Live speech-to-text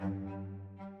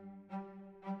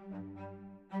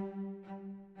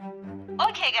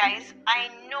Okay, guys, I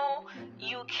know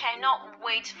you cannot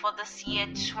wait for this year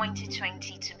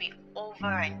 2020 to be over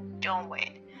and done with.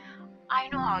 I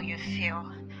know how you feel.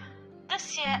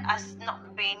 This year has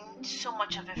not been so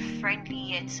much of a friendly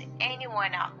year to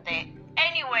anyone out there,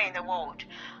 anywhere in the world.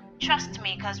 Trust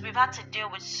me, because we've had to deal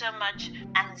with so much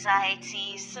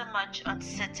anxiety, so much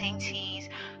uncertainties,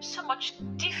 so much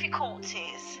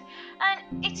difficulties.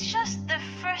 And it's just the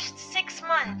first 6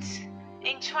 months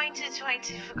in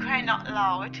 2020, for crying out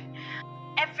loud.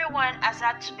 Everyone has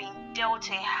had to be dealt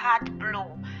a hard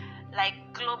blow, like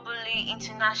globally,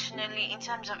 internationally, in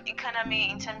terms of economy,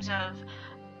 in terms of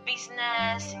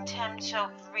business, in terms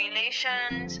of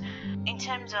relations, in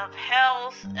terms of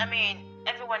health. I mean,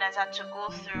 everyone has had to go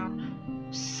through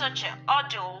such an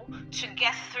ordeal to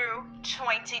get through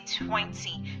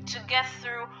 2020, to get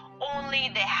through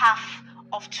only the half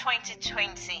of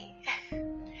 2020.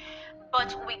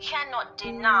 But we cannot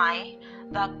deny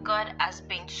that God has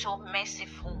been so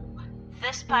merciful,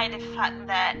 despite the fact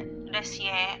that this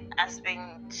year has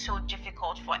been so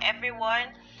difficult for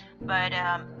everyone. But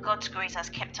God's grace has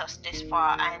kept us this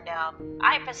far, and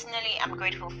I personally am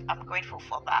grateful. I'm grateful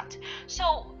for that.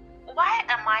 So, why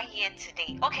am I here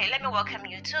today? Okay, let me welcome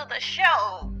you to the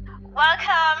show.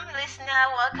 Welcome, listener.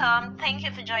 Welcome. Thank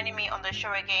you for joining me on the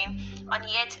show again on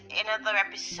yet another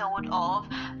episode of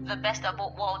the Best of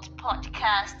Both Worlds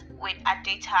podcast with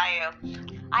Adetayo.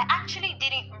 I actually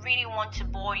didn't really want to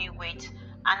bore you with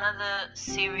another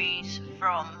series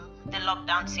from the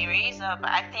lockdown series, but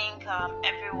I think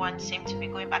everyone seemed to be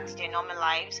going back to their normal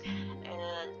lives.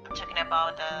 I'm talking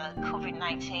about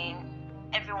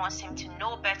COVID-19. Everyone seemed to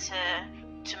know better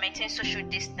to maintain social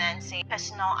distancing,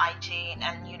 personal hygiene,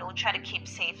 and try to keep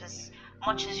safe as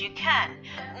much as you can.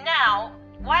 Now,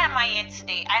 why am I here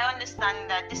today? I understand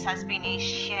that this has been a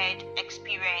shared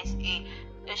experience,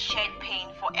 a shared pain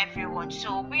for everyone.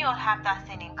 So we all have that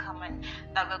thing in common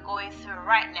that we're going through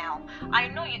right now. I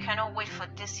know you cannot wait for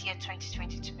this year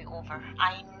 2020 to be over.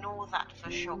 I know that for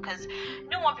sure, because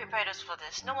no one prepared us for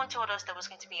this. No one told us there was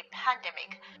going to be a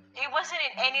pandemic. It wasn't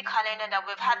in any calendar that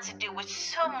we've had to deal with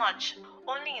so much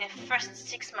only in the first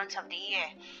 6 months of the year.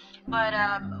 But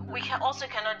we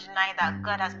cannot deny that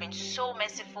God has been so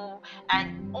merciful,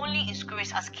 and only His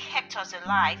grace has kept us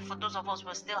alive, for those of us who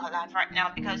are still alive right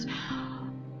now, because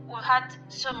we've had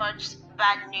so much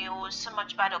bad news, so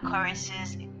much bad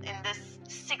occurrences in this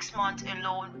 6 months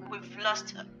alone. We've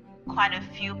lost quite a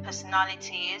few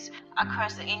personalities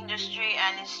across the industry,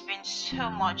 and it's been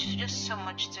just so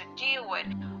much to deal with.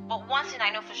 But one thing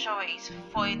I know for sure is,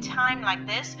 for a time like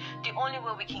this, the only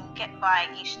way we can get by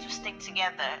is to stick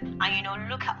together and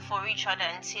look out for each other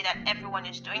and see that everyone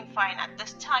is doing fine at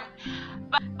this time.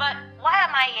 But why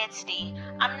am I here today?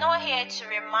 I'm not here to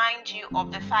remind you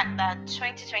of the fact that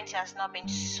 2020 has not been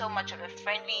so much of a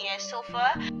friendly year so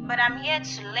far, but I'm here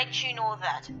to let you know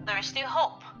that there is still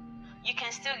hope. You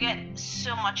can still get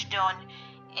so much done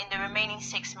in the remaining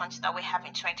 6 months that we have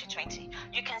in 2020.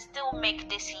 You can still make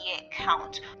this year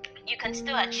count. You can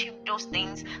still achieve those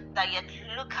things that you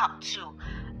look up to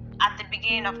at the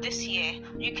beginning of this year.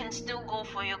 You can still go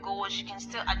for your goals. You can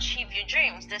still achieve your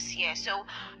dreams this year. So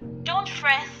don't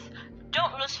fret,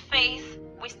 don't lose faith.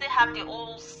 We still have the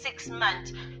whole 6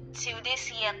 months till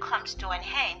this year comes to an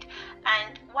end.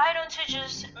 And why don't you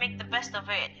just make the best of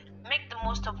it? Make the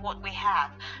most of what we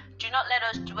have. Do not let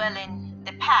us dwell in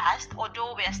the past,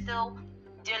 although we are still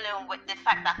dealing with the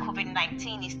fact that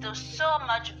COVID-19 is still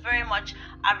very much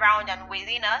around and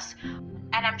within us.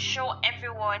 And I'm sure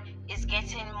everyone is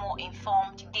getting more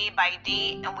informed day by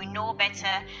day, and we know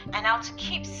better and how to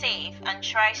keep safe and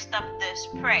try stop the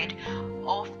spread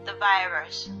of the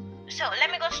virus. So let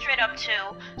me go straight up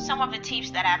to some of the tips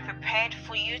that I've prepared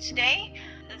for you today.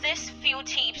 These few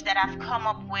tips that I've come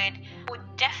up with would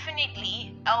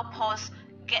definitely help us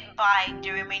get by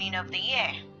the remaining of the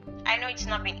year. I know it's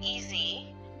not been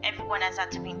easy. Everyone has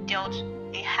had to be dealt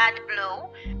a hard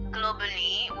blow.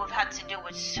 Globally, we've had to deal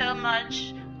with so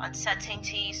much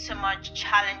uncertainty, so much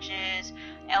challenges,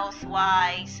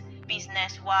 health-wise,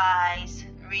 business-wise,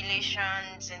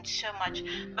 relations, and so much.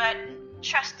 But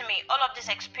trust me, all of these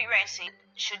experiences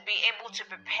should be able to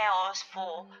prepare us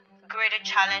for greater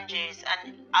challenges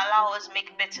and allow us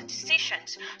make better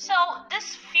decisions. So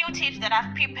these few tips that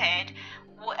I've prepared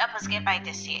will help us get by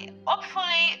this year.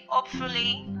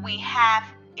 Hopefully we have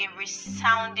a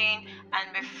resounding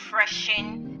and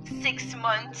refreshing 6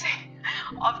 months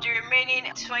of the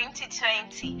remaining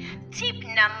 2020. Tip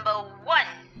number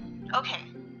 1. Okay,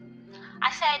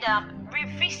 I said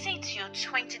revisit your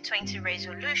 2020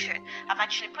 resolution. I've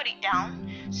actually put it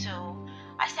down. So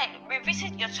I said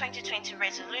revisit your 2020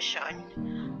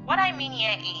 resolution. What I mean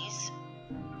here is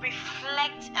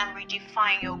reflect and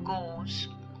redefine your goals.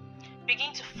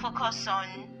 Begin to focus on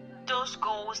those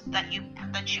goals that you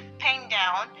pinned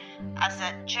down as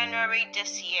of January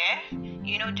this year.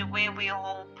 You know, the way we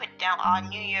all put down our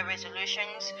New Year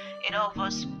resolutions. A lot of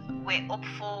us were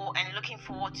hopeful and looking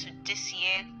forward to this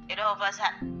year. A lot of us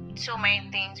had so many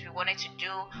things we wanted to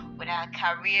do with our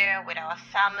career, with our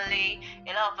family.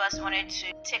 A lot of us wanted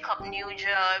to take up new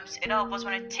jobs. A lot of us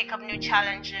wanted to take up new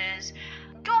challenges.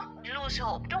 Don't lose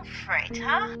hope. Don't fret,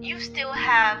 huh? You still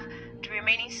have the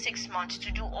remaining 6 months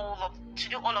to do all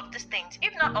of these things,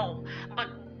 if not all.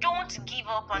 But don't give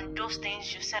up on those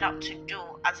things you set out to do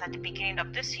as at the beginning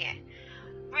of this year.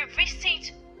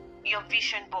 Revisit your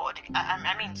vision board.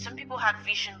 I mean, some people have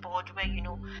vision board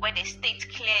where they state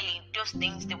clearly those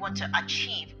things they want to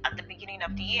achieve at the beginning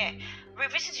of the year.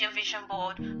 Revisit your vision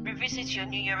board, revisit your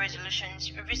New Year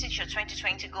resolutions, revisit your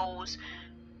 2020 goals.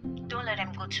 Don't let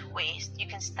them go to waste. You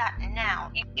can start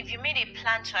now. If you made a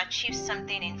plan to achieve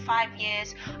something in 5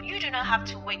 years, you do not have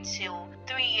to wait till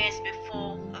 3 years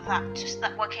before that to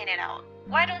start working it out.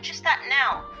 Why don't you start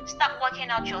now? Start working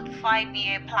out your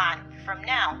 5-year plan from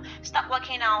now. Start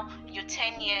working out your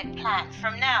 10-year plan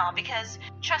from now, because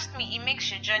trust me, it makes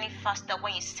your journey faster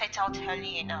when you set out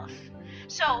early enough.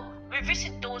 So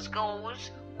revisit those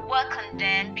goals, work on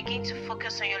them, begin to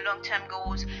focus on your long-term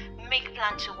goals, make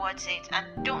plan towards it,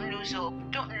 and don't lose hope.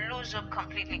 Don't lose hope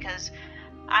completely, because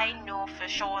I know for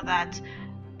sure that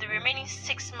the remaining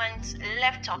 6 months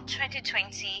left of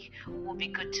 2020 will be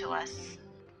good to us.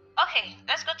 Okay,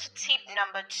 let's go to tip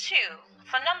number 2.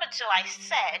 For number 2, I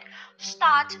said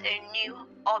start a new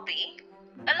hobby.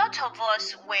 A lot of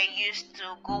us were used to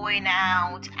going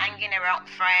out, hanging around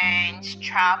friends,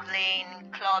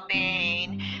 traveling,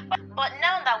 clubbing. But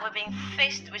now that we've been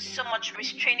faced with so much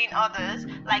restraining others,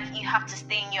 like you have to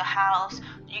stay in your house,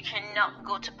 you cannot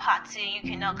go to party, you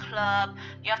cannot club,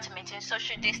 you have to maintain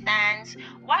social distance,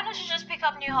 why don't you just pick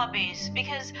up new hobbies?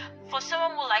 Because for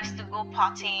someone who likes to go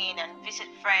partying and visit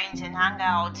friends and hang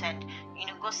out and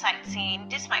go sightseeing,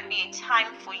 this might be a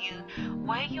time for you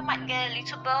where you might get a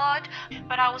little bored.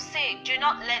 But I would say, do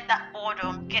not let that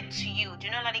boredom get to you. Do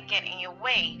not let it get in your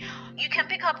way. You can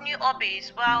pick up new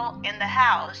hobbies while in the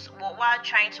house or while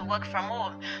trying to work from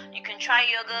home. You can try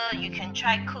yoga, you can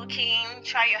try cooking,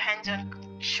 try your hands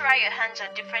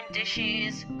on different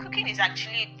dishes. Cooking is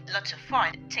actually lots of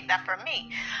fun. Take that from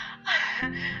me.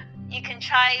 You can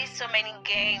try so many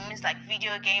games, like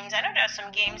video games. I know there are some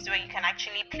games where you can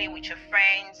actually play with your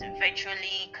friends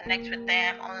virtually, connect with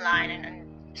them online,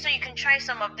 and so you can try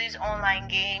some of these online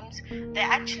games. They're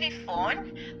actually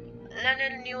fun. Learn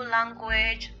a new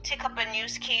language, take up a new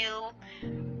skill,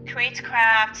 create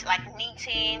crafts like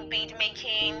knitting, bead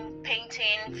making,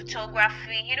 painting,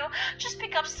 photography. Just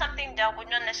pick up something that would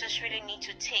not necessarily need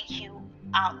to take you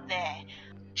out there.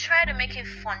 Try to make it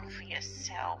fun for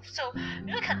yourself. So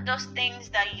look at those things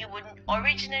that you would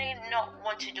originally not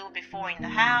want to do before in the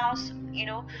house.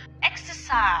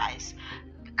 Exercise,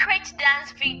 create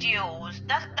dance videos.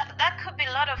 That could be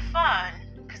a lot of fun,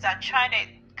 because I tried it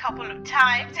a couple of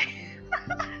times.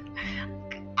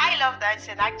 I love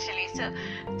dancing actually. So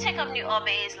take up new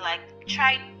hobbies, like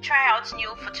try out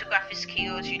new photography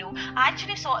skills. I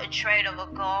actually saw a thread of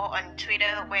a girl on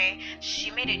Twitter where she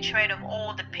made a thread of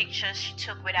all the pictures she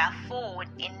took with her phone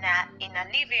in a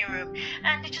living room,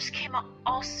 and it just came out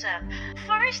awesome.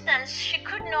 For instance, she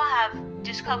could not have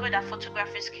discovered her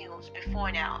photography skills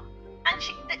before now, and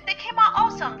they came out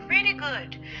awesome, really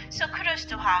good. So kudos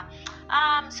to her.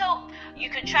 So you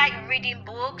could try reading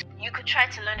books, you could try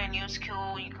to learn a new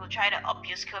skill, you could try to up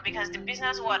your skill, because the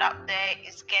business world out there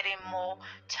is getting more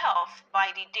tough by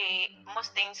the day.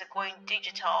 Most things are going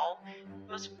digital,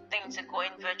 most things are going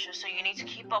virtual, so you need to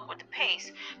keep up with the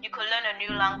pace. You could learn a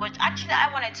new language. Actually,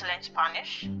 I wanted to learn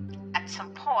Spanish at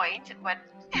some point, but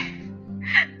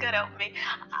God help me,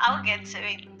 I'll get to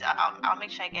it. I'll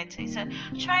make sure I get to it. So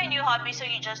try a new hobby so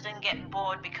you just don't get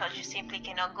bored because you simply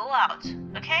cannot go out.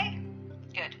 Okay?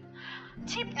 Good.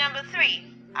 Tip number 3,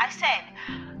 I said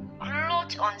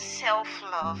gloat on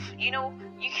self-love.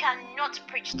 You cannot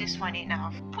preach this one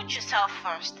enough. Put yourself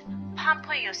first.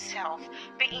 Pamper yourself.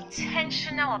 Be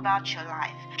intentional about your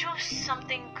life. Do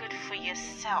something good for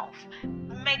yourself.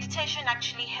 Meditation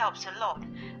actually helps a lot.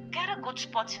 Get a good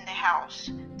spot in the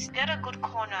house. Get a good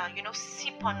corner,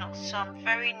 sip on some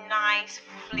very nice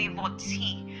flavored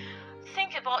tea.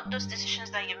 Think about those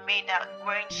decisions that you made that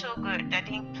weren't so good, that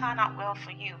didn't plan out well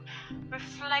for you.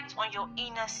 Reflect on your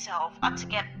inner self, how to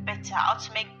get better, how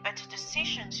to make better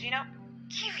decisions,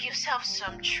 Give yourself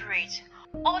some treat.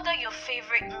 Order your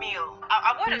favorite meal.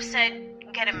 I would have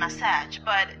said get a massage,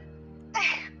 but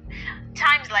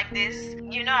times like this,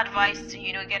 you're not advised to,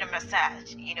 get a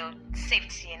massage,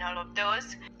 safety and all of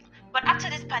those. But after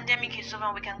this pandemic is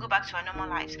over, we can go back to our normal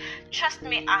lives. Trust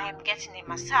me, I am getting a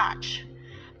massage.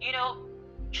 You know,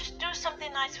 just do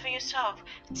something nice for yourself.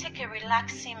 Take a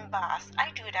relaxing bath.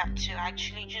 I do that too,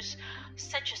 actually. Just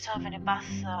set yourself in a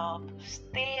bathtub,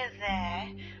 stay there,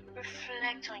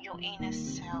 reflect on your inner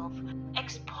self,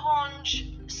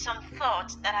 expunge some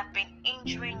thoughts that have been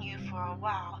injuring you for a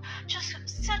while. Just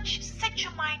set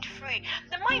your mind free.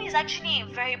 The mind is actually a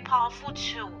very powerful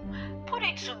tool. Put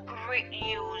it to great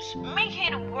use. Make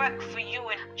it work for you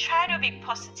and try to be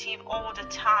positive all the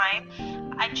time.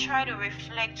 I try to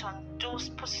reflect on those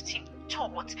positive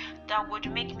thoughts that would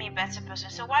make me a better person.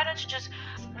 So why don't you just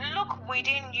look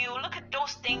within you, look at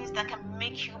those things that can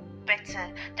make you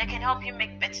better, that can help you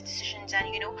make better decisions,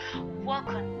 and work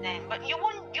on them. But you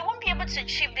won't be able to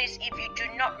achieve this if you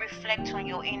do not reflect on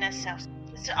your inner self.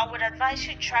 So I would advise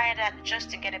you try that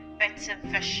just to get a better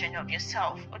version of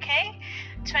yourself, okay?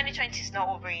 2020 is not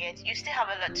over yet. You still have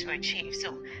a lot to achieve,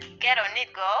 so get on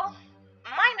it, girl.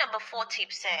 My number 4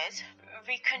 tip says,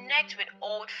 reconnect with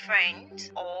old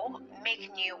friends or make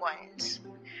new ones.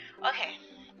 Okay,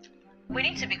 we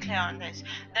need to be clear on this.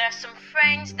 There are some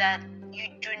friends that you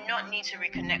do not need to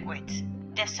reconnect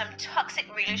with. There's some toxic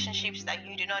relationships that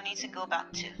you do not need to go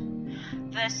back to.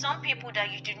 There's some people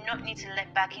that you do not need to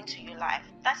let back into your life.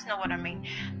 That's not what I mean.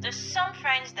 There's some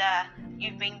friends that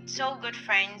you've been so good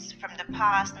friends from the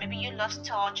past. Maybe you lost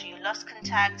touch, or you lost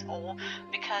contact, or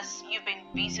because you've been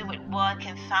busy with work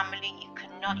and family, you could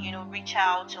not, reach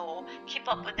out or keep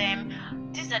up with them.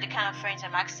 These are the kind of friends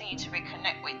I'm asking you to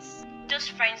reconnect with. Those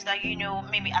friends that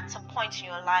maybe at some point in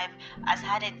your life has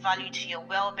added value to your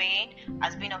well-being,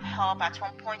 has been of help at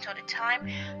one point or the time.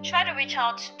 Try to reach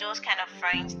out to those kind of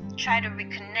friends. Try to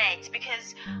reconnect,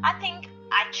 because I think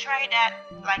I tried that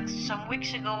like some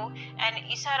weeks ago, and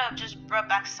it sort of just brought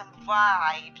back some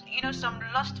vibes, some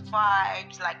lost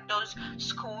vibes, like those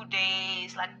school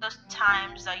days, like those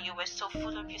times that you were so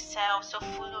full of yourself, so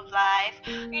full of life.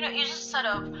 You just sort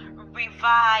of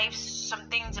revive some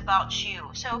things about you.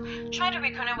 So try to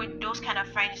reconnect with those kind of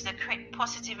friends that create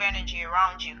positive energy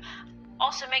around you.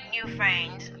 Also, make new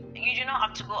friends. You do not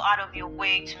have to go out of your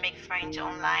way to make friends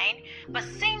online. But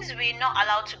since we're not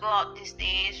allowed to go out these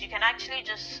days, you can actually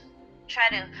just try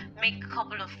to make a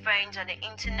couple of friends on the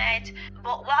internet.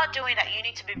 But while doing that, you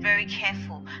need to be very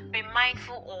careful. Be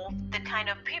mindful of the kind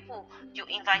of people you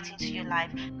invite into your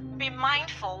life. Be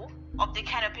mindful of the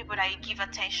kind of people that you give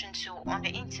attention to on the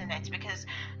internet, because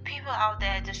people out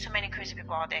there's so many crazy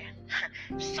people out there.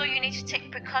 So you need to take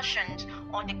precautions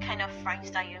on the kind of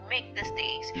friends that you make these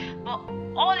days. But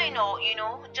all in all,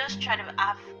 just try to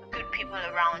have good people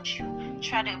around you.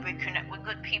 Try to reconnect with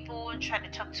good people. Try to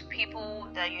talk to people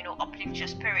that uplift your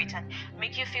spirit and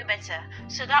make you feel better.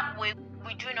 So that way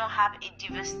we do not have a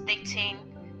devastating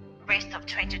rest of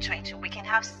 2020. We can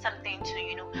have something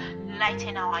to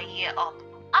lighten our year up.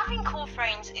 Having cool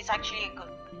friends is actually good.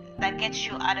 That gets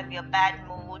you out of your bad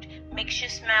mood, makes you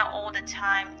smile all the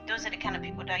time. Those are the kind of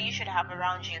people that you should have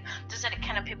around you. Those are the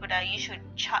kind of people that you should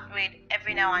chat with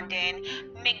every now and then.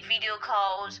 Make video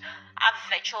calls, have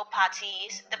virtual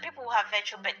parties. The people who have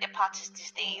virtual birthday parties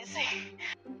these days.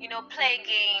 Play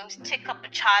games, take up a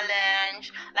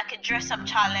challenge, like a dress up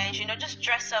challenge. Just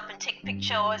dress up and take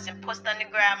pictures and post on the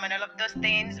gram and all of those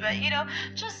things. But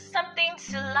just something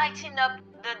to lighten up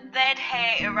the dead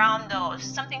hair around us,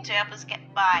 something to help us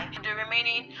get by the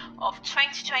remaining of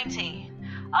 2020.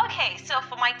 Okay, so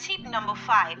for my tip number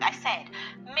 5, I said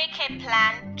make a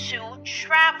plan to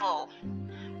travel.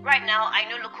 Right now, I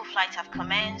know local flights have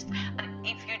commenced, but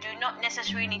if you do not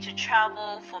necessarily need to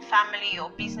travel for family or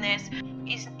business,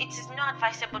 it is not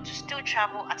advisable to still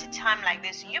travel at a time like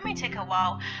this. You may take a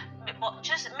while, but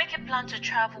just make a plan to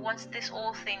travel once this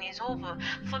whole thing is over.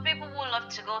 For people who love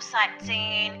to go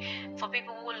sightseeing, for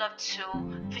people who love to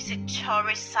visit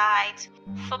tourist sites,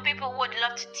 for people who would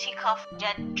love to tick off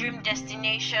their dream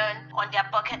destination on their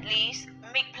bucket list,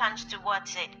 make plans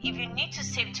towards it. If you need to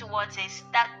save towards it,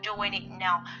 start doing it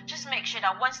now. Just make sure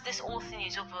that once this whole thing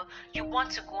is over, you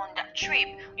want to go on that trip.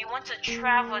 You want to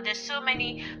travel. There's so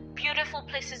many beautiful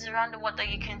places around the world that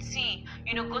you can see.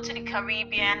 Go to the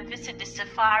Caribbean, visit the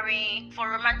safari. For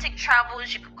romantic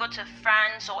travels, you could go to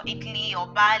France or Italy or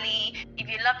Bali. If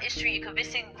you love history, you could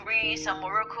visit Greece or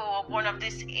Morocco or one of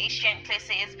these Asian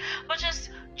places. But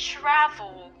just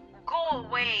travel. Go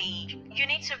away. You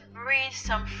need to breathe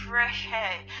some fresh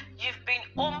air. You've been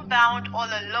homebound all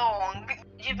along.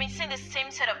 You've been seeing the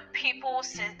same set of people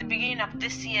since the beginning of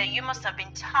this year. You must have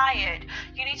been tired.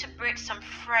 You need to breathe some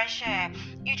fresh air.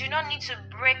 You do not need to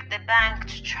break the bank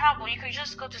to travel. You could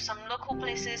just go to some local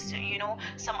places, to,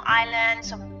 some island,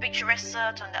 some beach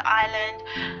resort on the island,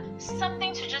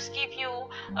 something to just give you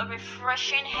a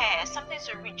refreshing air, something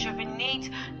to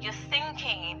rejuvenate your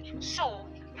thinking. So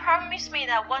promise me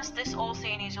that once this whole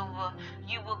thing is over,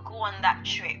 you will go on that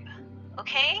trip.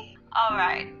 Okay?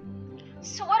 Alright.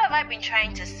 So what have I been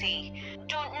trying to say?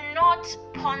 Do not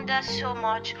ponder so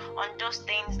much on those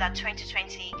things that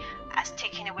 2020 has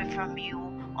taken away from you,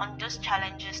 on those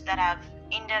challenges that have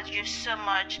hindered you so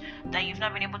much that you've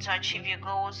not been able to achieve your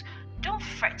goals. Don't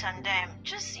fret on them.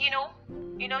 Just,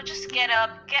 just get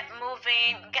up, get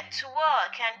moving, get to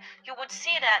work, and you would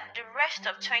see that the rest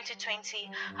of 2020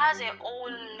 has a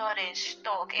whole lot in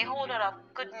stock, a whole lot of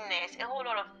goodness, a whole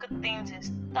lot of good things in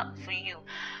stock for you.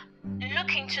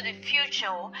 Look into the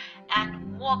future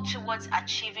and work towards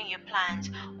achieving your plans.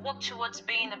 Work towards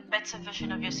being a better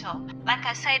version of yourself. Like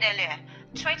I said earlier,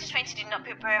 2020 did not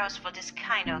prepare us for this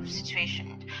kind of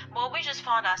situation, but we just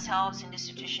found ourselves in these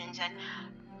situations,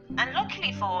 and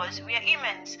luckily for us, we are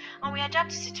humans and we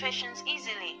adapt to situations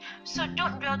easily. So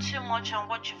don't dwell too much on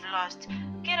what you've lost.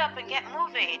 Get up and get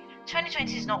moving.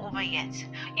 2020 is not over yet,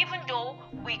 even though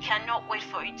we cannot wait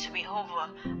for it to be over.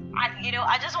 And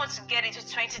I just want to get into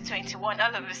 2021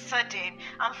 all of a sudden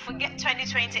and forget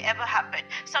 2020 ever happened.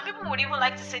 Some people would even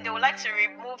like to say they would like to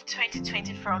remove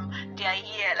 2020 from their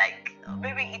year. Like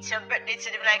maybe it's your birthday,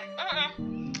 so they're like,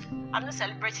 I'm not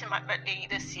celebrating my birthday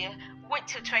this year. Wait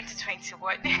till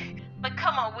 2021. But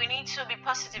come on, we need to be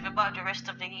positive about the rest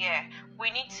of the year.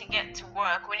 We need to get to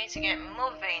work. We need to get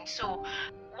moving. So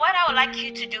what I would like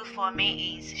you to do for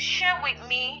me is share with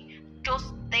me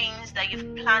those things that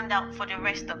you've planned out for the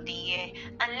rest of the year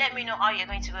and let me know how you're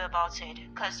going to go about it.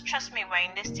 Because trust me, we're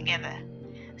in this together.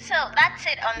 So that's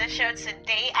it on the show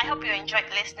today. I hope you enjoyed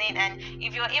listening, and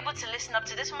if you were able to listen up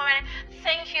to this moment,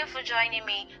 thank you for joining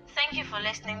me. Thank you for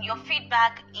listening. Your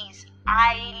feedback is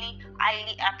highly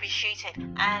appreciated,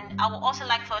 and I would also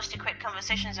like for us to create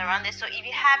conversations around this. So if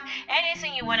you have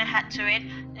anything you want to add to it,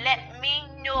 let me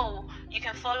know. You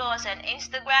can follow us on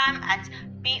Instagram at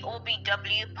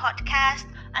BOBW Podcast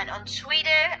and on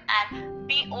Twitter at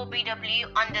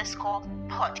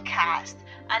BOBW_podcast.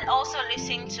 And also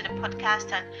listen to the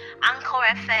podcast on Anchor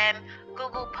FM,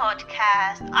 Google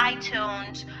Podcast,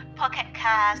 iTunes, Pocket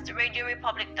Cast,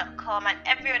 RadioRepublic.com, and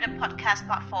every other podcast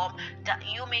platform that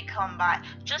you may come by.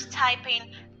 Just type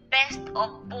in Best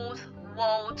of Both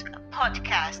Worlds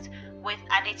Podcast with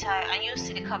Adita and you'll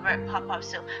see the cover pop up.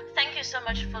 So thank you so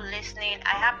much for listening.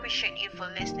 I appreciate you for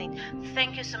listening.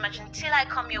 Thank you so much. Until I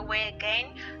come your way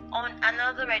again on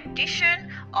another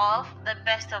edition of the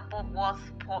Best of Both Worlds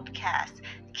podcast.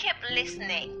 Keep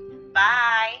listening.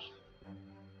 Bye.